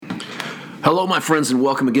Hello, my friends, and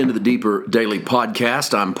welcome again to the Deeper Daily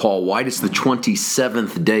Podcast. I'm Paul White. It's the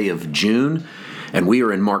 27th day of June, and we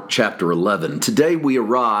are in Mark chapter 11. Today we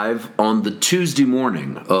arrive on the Tuesday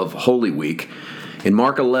morning of Holy Week. In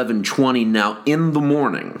Mark 11:20, now in the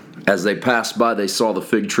morning, as they passed by, they saw the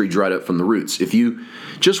fig tree dried up from the roots. If you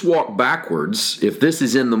just walk backwards, if this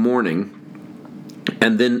is in the morning,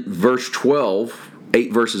 and then verse 12,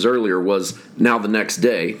 8 verses earlier, was now the next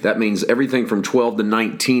day. That means everything from 12 to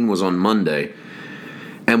 19 was on Monday.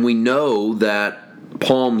 And we know that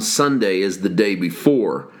Palm Sunday is the day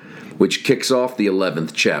before, which kicks off the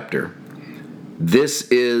 11th chapter. This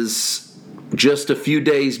is just a few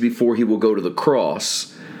days before he will go to the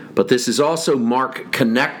cross. But this is also Mark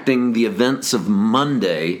connecting the events of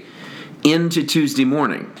Monday into Tuesday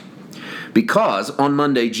morning. Because on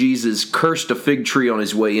Monday, Jesus cursed a fig tree on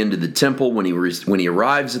his way into the temple. When he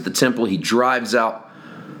arrives at the temple, he drives out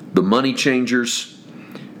the money changers,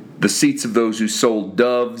 the seats of those who sold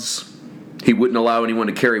doves. He wouldn't allow anyone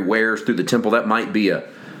to carry wares through the temple. That might be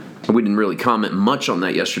we didn't really comment much on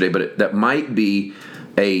that yesterday, but that might be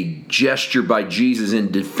a gesture by Jesus in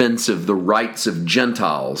defense of the rights of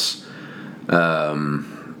Gentiles.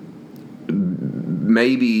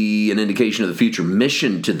 Maybe an indication of the future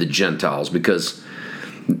mission to the Gentiles, because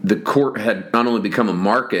the court had not only become a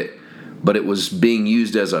market, but it was being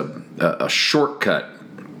used as a shortcut.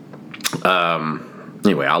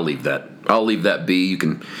 Anyway, I'll leave that be. You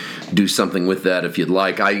can do something with that if you'd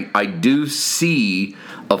like. I do see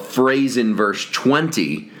a phrase in verse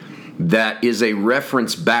 20 that is a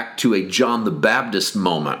reference back to a John the Baptist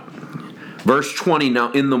moment. Verse 20,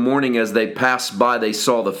 now in the morning as they passed by, they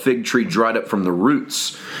saw the fig tree dried up from the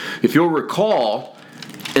roots. If you'll recall,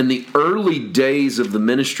 in the early days of the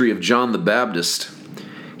ministry of John the Baptist,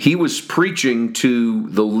 he was preaching to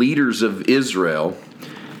the leaders of Israel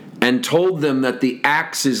and told them that the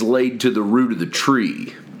axe is laid to the root of the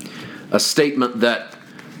tree. A statement that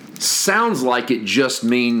sounds like it just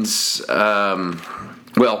means,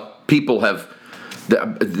 people have...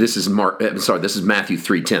 This is Matthew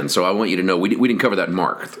 3:10. So I want you to know we didn't cover that in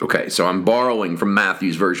Mark. Okay, so I'm borrowing from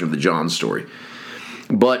Matthew's version of the John story.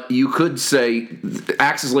 But you could say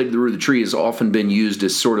axe is laid to the root of the tree has often been used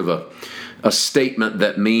as sort of a statement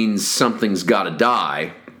that means something's got to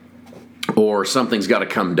die or something's got to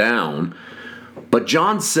come down. But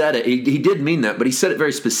John said it. He did mean that, but he said it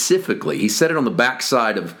very specifically. He said it on the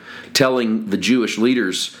backside of telling the Jewish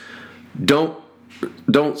leaders,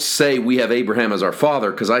 Don't say we have Abraham as our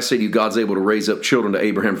father, because I say to you, God's able to raise up children to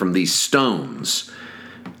Abraham from these stones.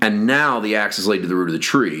 And now the axe is laid to the root of the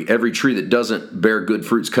tree. Every tree that doesn't bear good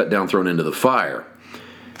fruits cut down, thrown into the fire.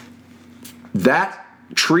 That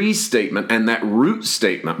tree statement and that root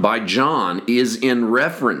statement by John is in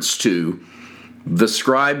reference to the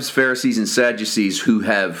scribes, Pharisees, and Sadducees who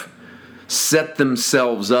have set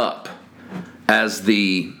themselves up as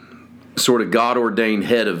the sort of God-ordained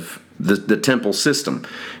head of the temple system.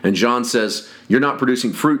 And John says, you're not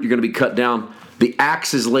producing fruit, you're going to be cut down. The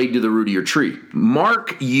axe is laid to the root of your tree.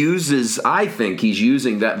 Mark I think he's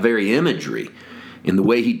using that very imagery in the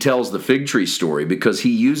way he tells the fig tree story, because he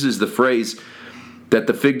uses the phrase that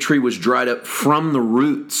the fig tree was dried up from the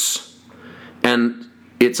roots. And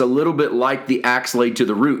it's a little bit like the axe laid to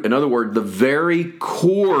the root. In other words, the very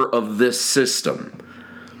core of this system,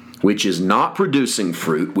 which is not producing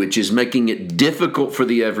fruit, which is making it difficult for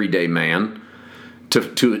the everyday man to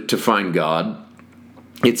find God.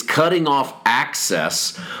 It's cutting off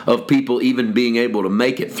access of people even being able to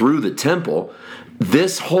make it through the temple.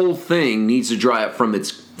 This whole thing needs to dry up from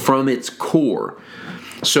its core.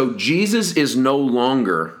 So Jesus is no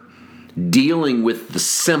longer dealing with the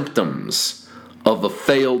symptoms of a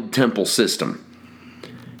failed temple system.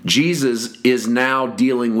 Jesus is now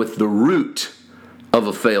dealing with the root of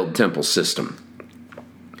a failed temple system.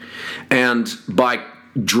 And by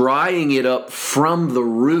drying it up from the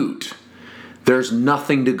root, there's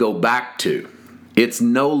nothing to go back to. It's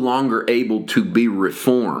no longer able to be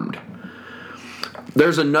reformed.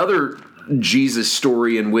 There's another Jesus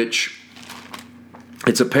story in which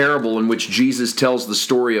it's a parable in which Jesus tells the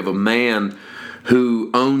story of a man who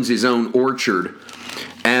owns his own orchard,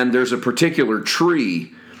 and there's a particular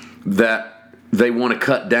tree that they want to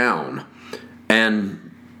cut down.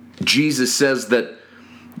 And Jesus says that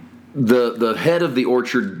the head of the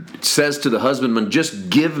orchard says to the husbandman, just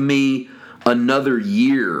give me another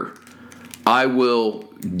year. I will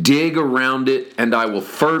dig around it and I will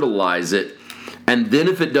fertilize it. And then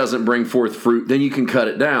if it doesn't bring forth fruit, then you can cut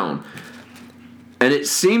it down. And it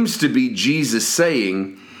seems to be Jesus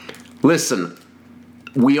saying, listen,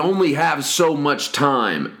 we only have so much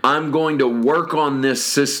time. I'm going to work on this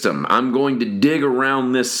system. I'm going to dig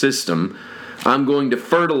around this system. I'm going to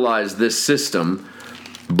fertilize this system.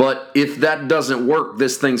 But if that doesn't work,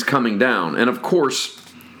 this thing's coming down. And of course,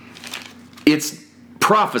 it's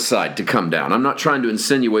prophesied to come down. I'm not trying to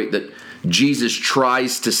insinuate that Jesus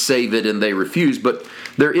tries to save it and they refuse, but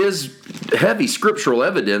there is heavy scriptural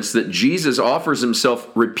evidence that Jesus offers himself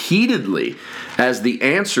repeatedly as the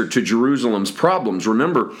answer to Jerusalem's problems.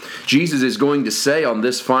 Remember, Jesus is going to say on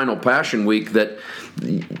this final Passion Week that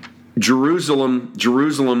Jerusalem,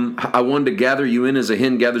 Jerusalem, I wanted to gather you in as a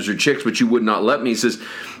hen gathers her chicks, but you would not let me. He says,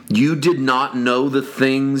 you did not know the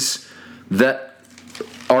things that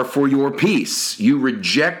are for your peace. You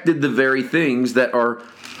rejected the very things that were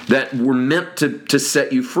meant to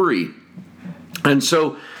set you free. And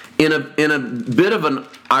so in a bit of an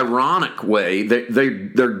ironic way,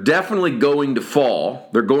 they're definitely going to fall.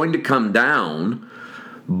 They're going to come down,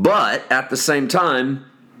 but at the same time,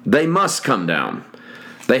 they must come down.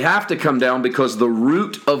 They have to come down because the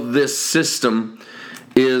root of this system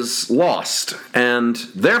is lost. And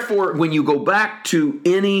therefore, when you go back to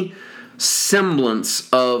any semblance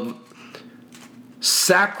of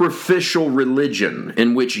sacrificial religion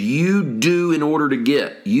in which you do in order to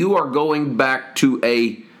get, you are going back to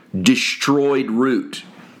a destroyed root.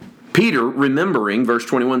 Peter, remembering, verse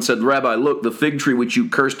 21 said, Rabbi, look, the fig tree which you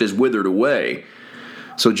cursed has withered away.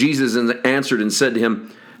 So Jesus answered and said to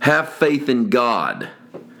him, have faith in God.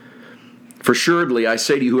 For assuredly, I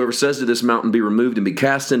say to you, whoever says to this mountain, be removed and be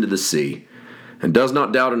cast into the sea, and does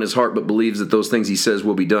not doubt in his heart, but believes that those things he says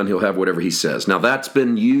will be done, he'll have whatever he says. Now that's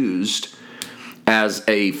been used as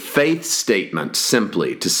a faith statement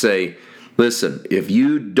simply to say, listen, if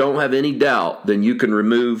you don't have any doubt, then you can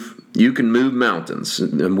move mountains.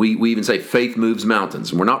 And we even say faith moves mountains.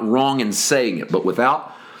 And we're not wrong in saying it, but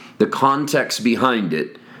without the context behind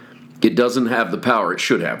it, it doesn't have the power it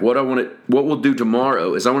should have. What we'll do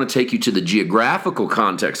tomorrow is I want to take you to the geographical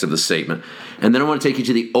context of the statement, and then I want to take you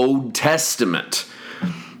to the Old Testament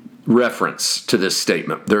reference to this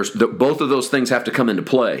statement. Both of those things have to come into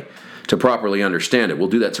play to properly understand it. We'll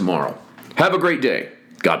do that tomorrow. Have a great day.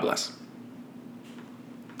 God bless.